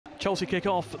Chelsea kick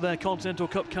off their Continental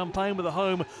Cup campaign with a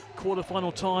home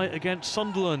quarter-final tie against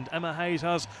Sunderland. Emma Hayes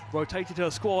has rotated her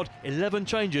squad, 11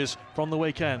 changes from the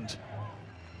weekend.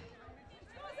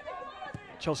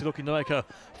 Chelsea looking to make a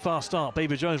fast start.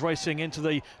 Beever-Jones racing into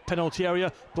the penalty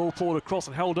area. Ball poured across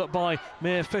and held up by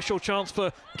Fishel. Chance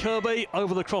for Kirby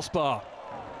over the crossbar.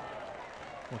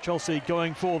 Well, Chelsea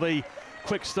going for the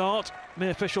quick start.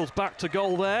 Fishel's back to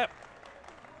goal there.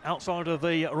 Outside of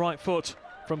the right foot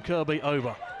from Kirby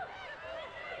over.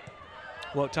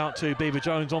 Worked out to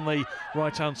Beever-Jones on the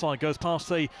right-hand side. Goes past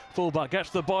the fullback, gets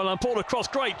to the byline, pulled across.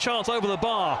 Great chance over the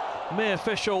bar.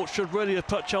 Fishel should really have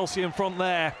put Chelsea in front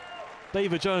there.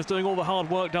 Beever-Jones doing all the hard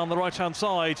work down the right-hand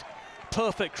side.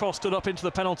 Perfect cross stood up into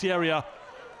the penalty area.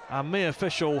 And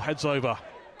Fishel heads over.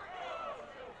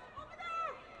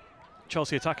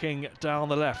 Chelsea attacking down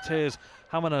the left. Here's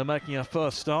Hamano making a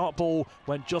first start. Ball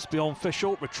went just beyond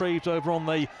Fishel, retrieved over on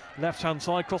the left-hand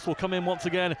side. Cross will come in once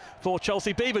again for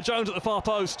Chelsea. Beever-Jones at the far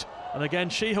post. And again,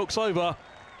 she hooks over.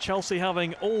 Chelsea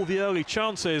having all the early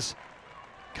chances.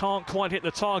 Can't quite hit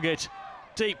the target.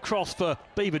 Deep cross for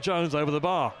Beever-Jones over the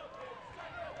bar.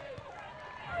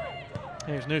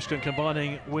 Here's Nüsken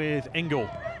combining with Ingle.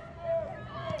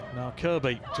 Now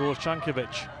Kirby towards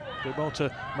Cankovic. Did well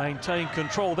to maintain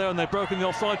control there, and they've broken the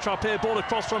offside trap here. Ball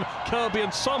across from Kirby,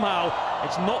 and somehow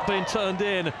it's not been turned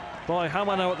in by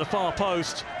Hamano at the far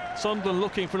post. Sunderland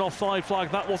looking for an offside flag,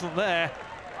 that wasn't there.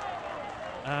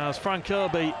 As Fran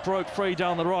Kirby broke free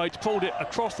down the right, pulled it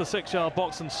across the 6-yard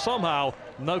box, and somehow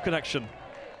no connection.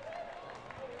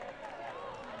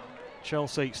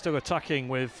 Chelsea still attacking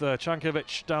with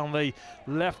Cankovic down the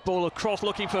left, ball across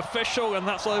looking for Fishel, and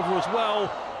that's over as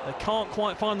well. They can't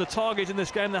quite find the target in this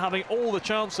game. They're having all the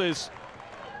chances.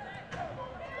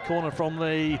 Corner from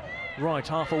the right,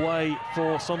 half away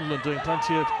for Sunderland, doing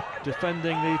plenty of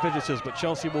defending the visitors, but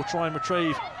Chelsea will try and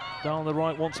retrieve down the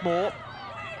right once more.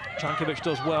 Cankovic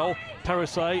does well.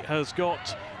 Perisset has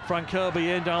got Fran Kirby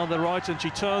in down the right, and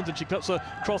she turns and she puts a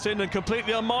cross in and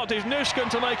completely unmarked is Nüsken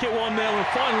to make it 1-0, and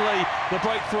finally the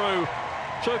breakthrough.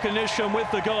 Sjoeke Nüsken with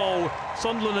the goal.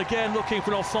 Sunderland again looking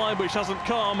for an offside which hasn't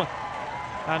come,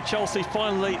 and Chelsea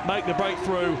finally make the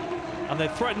breakthrough, and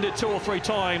they've threatened it 2 or 3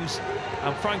 times,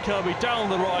 and Fran Kirby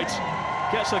down the right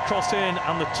gets a cross in,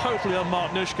 and the totally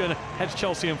unmarked Nüsken heads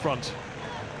Chelsea in front.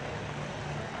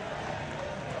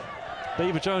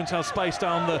 Beever-Jones has space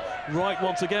down the right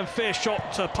once again. Fierce shot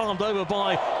palmed over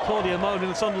by Claudia Moan in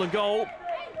the Sunderland goal.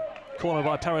 Corner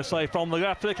by Perisset from the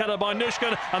left, flick header by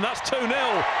Nüsken, and that's 2-0.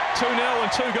 2-0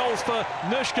 and 2 goals for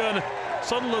Nüsken.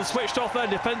 Sunderland switched off there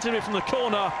defensively from the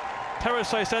corner.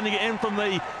 Perisset sending it in from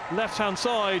the left-hand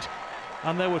side,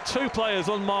 and there were 2 players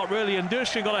unmarked really, and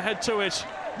Nüsken got ahead to it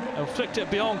and flicked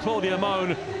it beyond Claudia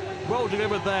Moan. Well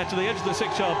delivered there to the edge of the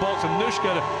 6-yard box, and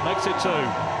Nüsken makes it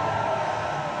 2.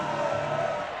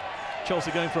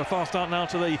 Chelsea going for a fast start now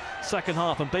to the second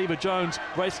half, and Beever-Jones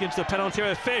racing into the penalty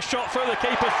area. Fierce shot through the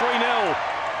keeper, 3-0.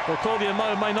 Well, Claudia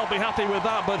Moan may not be happy with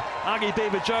that, but Aggie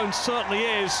Beever-Jones certainly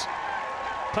is.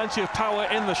 Plenty of power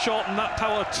in the shot, and that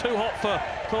power too hot for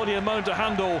Claudia Moan to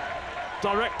handle.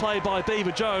 Direct play by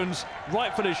Beever-Jones,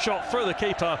 right-footed shot through the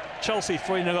keeper. Chelsea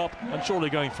 3-0 up and surely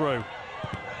going through.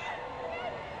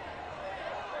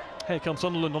 Here comes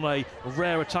Sunderland on a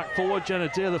rare attack forward. Jenna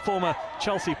Deer, the former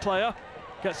Chelsea player,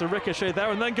 gets a ricochet there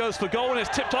and then goes for goal, and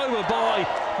it's tipped over by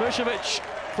Mirosevic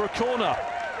for a corner.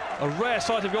 A rare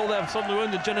sight of goal there for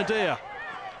Sunderland and Jenna Deer.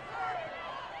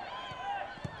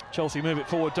 Chelsea move it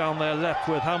forward down their left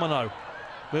with Hamano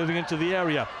moving into the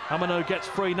area. Hamano gets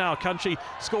free now. Can she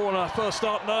score on her first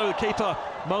start? No, the keeper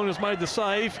Moan has made the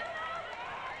save.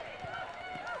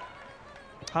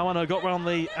 Hamano got round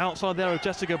the outside there of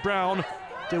Jessica Brown,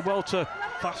 did well to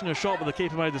fasten a shot, but the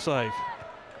keeper made the save.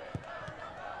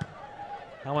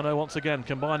 Hamano once again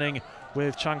combining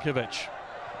with Cankovic.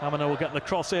 Hamano will get the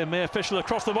cross in. Fishel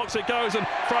across the box it goes, and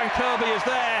Fran Kirby is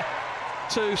there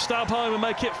to stab home and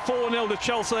make it 4-0 to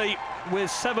Chelsea with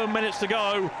 7 minutes to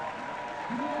go.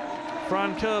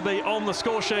 Fran Kirby on the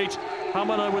score sheet.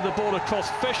 Hamano with the ball across.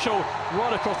 Fishel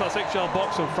right across that 6-yard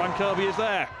box, and Fran Kirby is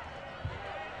there.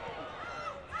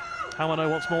 Hamano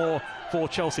once more for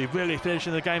Chelsea, really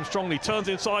finishing the game strongly. Turns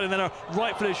inside, and then a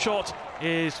right-footed shot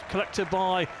is collected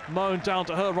by Moan down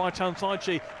to her right-hand side.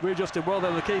 She readjusted well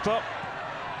there with the keeper.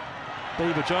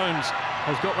 Beever-Jones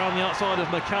has got round the outside of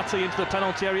McCarthy into the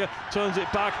penalty area, turns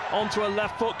it back onto her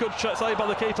left foot. Good save by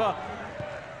the keeper.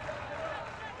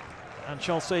 And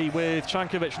Chelsea with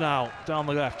Cankovic now down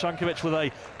the left. Cankovic with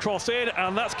a cross in,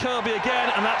 and that's Kirby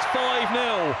again, and that's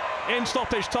 5-0 in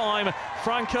stoppage time.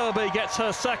 Fran Kirby gets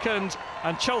her second,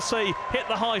 and Chelsea hit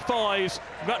the high fives.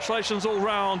 Congratulations all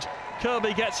round.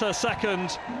 Kirby gets her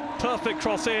second. Perfect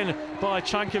cross in by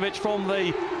Cankovic from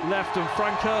the left, and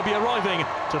Fran Kirby arriving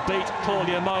to beat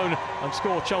Claudia Moan and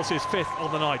score Chelsea's 5th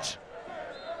of the night.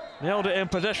 Nailed it in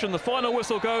possession. The final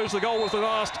whistle goes. The goal was the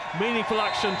last meaningful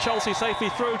action. Chelsea safely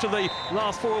through to the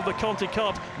last 4 of the Conti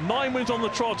Cup. 9 wins on the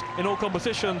trot in all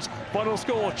competitions. Final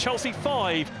score: Chelsea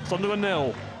 5, Sunderland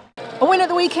 0. A win at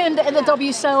the weekend at the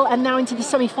WSL and now into the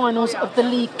semi-finals of the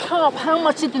League Cup. How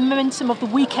much did the momentum of the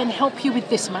weekend help you with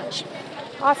this match?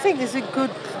 I think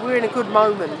we're in a good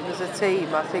moment as a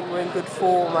team. I think we're in good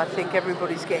form. I think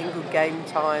everybody's getting good game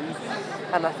time,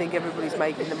 and I think everybody's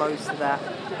making the most of that.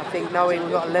 I think knowing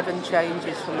we've got 11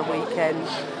 changes from the weekend,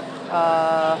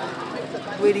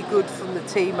 really good from the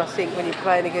team. I think when you're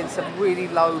playing against a really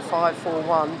low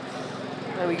 5-4-1,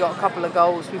 and we got a couple of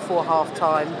goals before half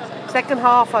time. Second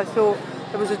half, I thought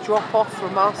there was a drop off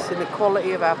from us in the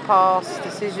quality of our pass,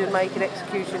 decision making,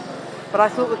 execution. But I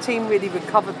thought the team really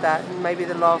recovered that in maybe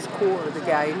the last quarter of the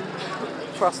game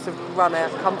for us to run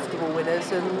out comfortable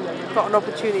winners, and got an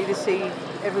opportunity to see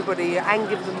everybody and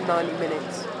give them 90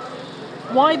 minutes.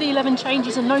 Why the 11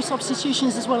 changes and no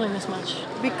substitutions as well in this match?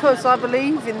 Because I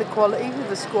believe in the quality of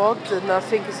the squad, and I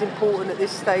think it's important at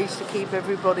this stage to keep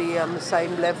everybody on the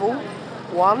same level.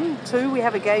 1, 2, we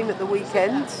have a game at the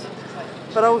weekend,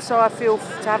 but also I feel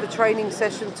to have a training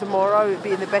session tomorrow, it would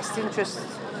be in the best interest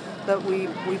that we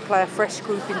play a fresh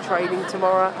group in training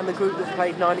tomorrow, and the group that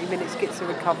played 90 minutes gets a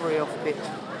recovery off pitch.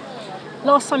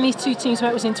 Last time these two teams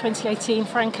met was in 2018.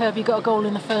 Fran Kirby got a goal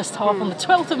in the first half on the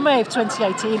 12th of May of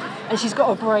 2018, and she's got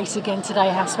a brace again today.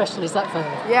 How special is that for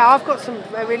her? Yeah, I've got some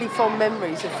really fond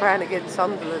memories of Fran against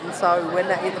Sunderland, so when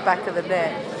that hit the back of the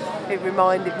net, it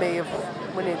reminded me of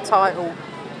winning a title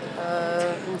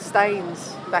in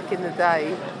Staines back in the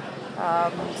day.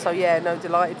 So yeah,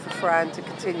 delighted for Fran to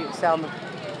continue to down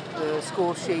the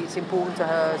score sheet. It's important to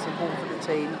her, it's important for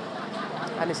the team,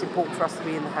 and it's important for us to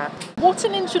be in the hat. What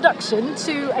an introduction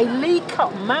to a League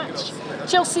Cup match.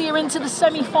 Chelsea are into the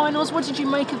semi-finals. What did you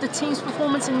make of the team's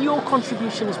performance and your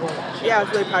contribution as well? Yeah, I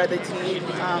was really proud of the team.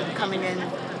 Coming in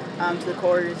to the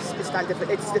quarters,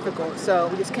 it's difficult. So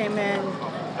we just came in.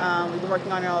 We've been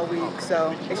working on it all week,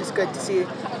 so it's just good to see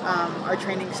our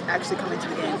trainings actually come into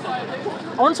the game.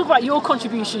 I want to talk about your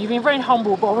contribution. You've been very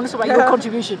humble, but I want to talk about your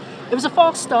contribution. It was a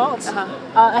fast start,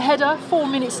 a header 4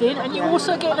 minutes in, and you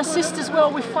also get an assist as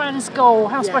well with Fran's goal.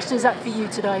 How special is that for you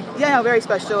today? Yeah, no, very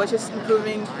special. It's just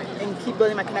improving and keep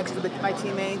building my connections with my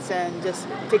teammates, and just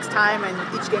it takes time,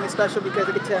 and each game is special because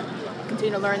I get to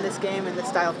continue to learn this game and this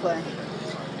style of play.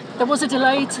 There was a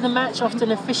delay to the match after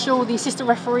an official, the assistant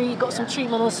referee, got some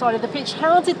treatment on the side of the pitch.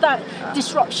 How did that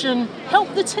disruption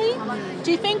help the team,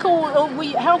 do you think, or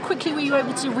how quickly were you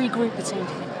able to regroup the team?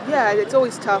 Yeah, it's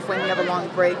always tough when you have a long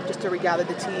break just to regather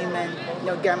the team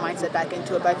and get our mindset back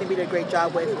into it. But I think we did a great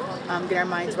job with getting our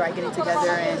minds right, getting together,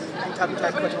 and talking to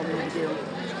our coach what we need to do.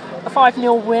 A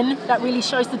 5-0 win, that really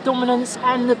shows the dominance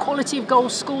and the quality of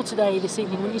goals scored today, this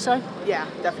evening, wouldn't you say? Yeah,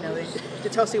 definitely. The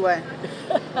Chelsea way.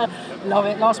 Love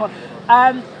it, last one.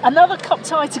 Another cup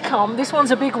tie to come, this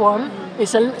one's a big one.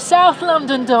 It's a South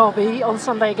London derby on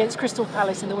Sunday against Crystal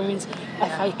Palace in the Women's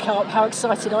FA Cup. How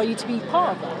excited are you to be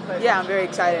part of that? Yeah, I'm very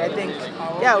excited. I think,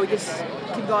 we just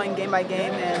keep going game by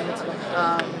game, and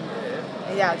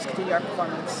just continue our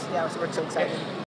performance. Yeah, so we're so excited.